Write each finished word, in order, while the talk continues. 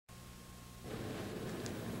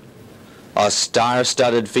A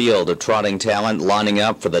star-studded field of trotting talent lining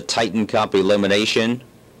up for the Titan Cup Elimination.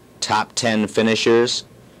 Top 10 finishers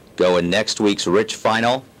go in next week's Rich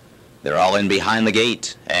Final. They're all in behind the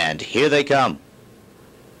gate, and here they come.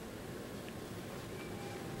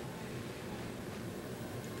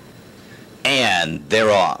 And they're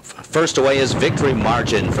off. First away is Victory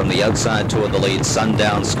Margin from the outside toward the lead.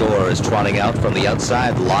 Sundown Score is trotting out from the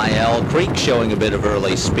outside. Lyell Creek showing a bit of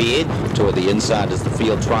early speed. Toward the inside as the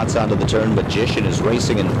field trots onto the turn. Magician is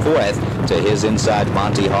racing in fourth. To his inside,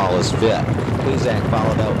 Monty Hall is fifth. Plezak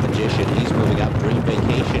followed out Magician. He's moving up. Dream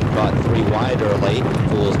Vacation caught 3 wide early.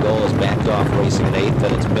 Fool's Goal is backed off racing in eighth.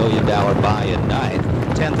 Then it's $1 Million Buy in ninth.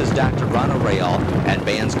 10th is Dr. Rail, and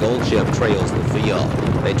Band's Gold Chip trails the field.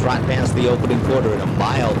 They trot past the opening quarter in a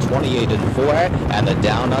mile, 28 and 4, and the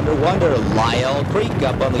down under wonder, Lyell Creek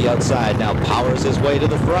up on the outside, now powers his way to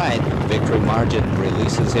the front. Victory Margin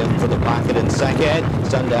releases him for the pocket in second.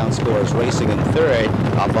 Sundown Scores racing in third.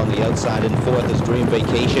 Up on the outside in fourth is Dream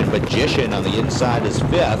Vacation. Magician on the inside is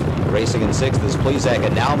fifth. Racing in sixth is Plezak,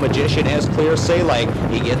 and now Magician has clear sailing.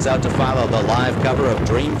 He gets out to follow the live cover of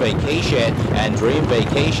Dream Vacation, and Dream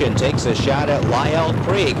Vacation takes a shot at Lyell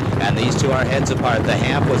Creek, and these two are heads apart. The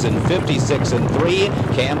half was in 56 and 3.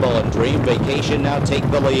 Campbell and Dream Vacation now take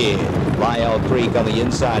the lead. Lyell Creek on the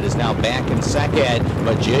inside is now back in second.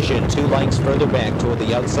 Magician 2 lengths further back toward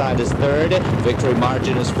the outside is third. Victory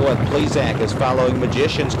Margin is fourth. Plezak is following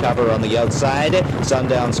Magician's cover on the outside.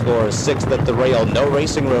 Sundown Score is sixth at the rail. No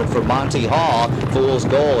racing room for Monty Hall. Fool's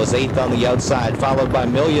Goal is eighth on the outside, followed by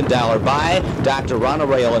 $1 Million Buy, Dr.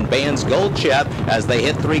 Rail, and Band's Gold Chip as they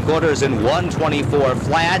hit 3/4 in 124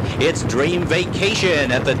 flat. It's Dream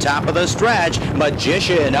Vacation at the top of the stretch.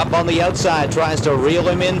 Magician up on the outside tries to reel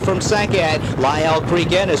him in from second. Lyell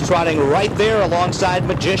Creek in is trotting right there alongside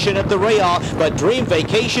Magician at the rail, but Dream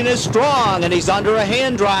Vacation is strong, and he's under a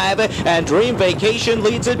hand drive, and Dream Vacation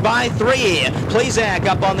leads it by 3. Plezak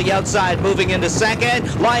up on the outside moving into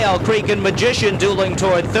second. Lyell Creek and Magician dueling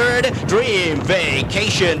toward third. Dream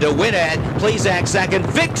Vacation to win it. Plezak second.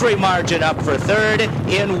 Victory Margin up for third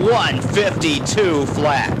in 152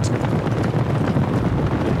 flat.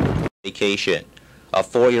 Vacation. A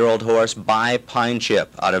 4-year-old horse by Pine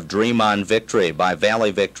Chip out of Dream on Victory by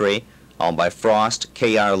Valley Victory, owned by Frost,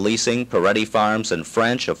 KR Leasing, Peretti Farms, and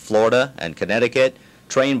French of Florida and Connecticut,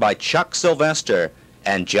 trained by Chuck Sylvester,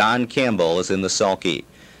 and John Campbell is in the sulky.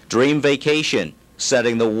 Dream Vacation,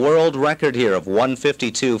 setting the world record here of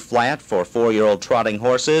 152 flat for 4-year-old trotting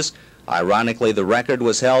horses. Ironically, the record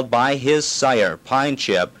was held by his sire, Pine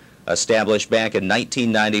Chip, established back in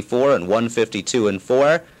 1994 and 152 and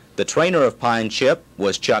 4. The trainer of Pine Chip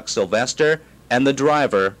was Chuck Sylvester, and the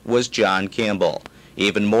driver was John Campbell.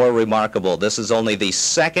 Even more remarkable, this is only the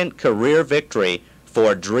second career victory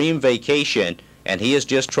for Dream Vacation, and he has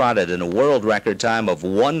just trotted in a world record time of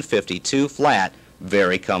 152 flat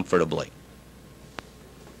very comfortably.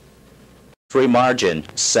 Victory Margin,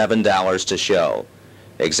 $7 to show.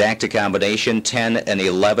 Exacta combination 10 and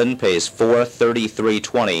 11 pays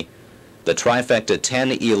 $433.20. The trifecta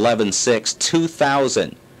 10, 11, 6,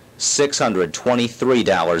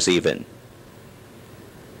 $2,623 even.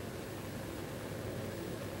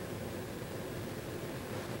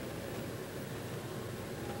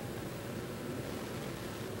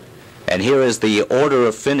 And here is the order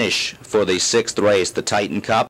of finish for the 6th race, the Titan Cup.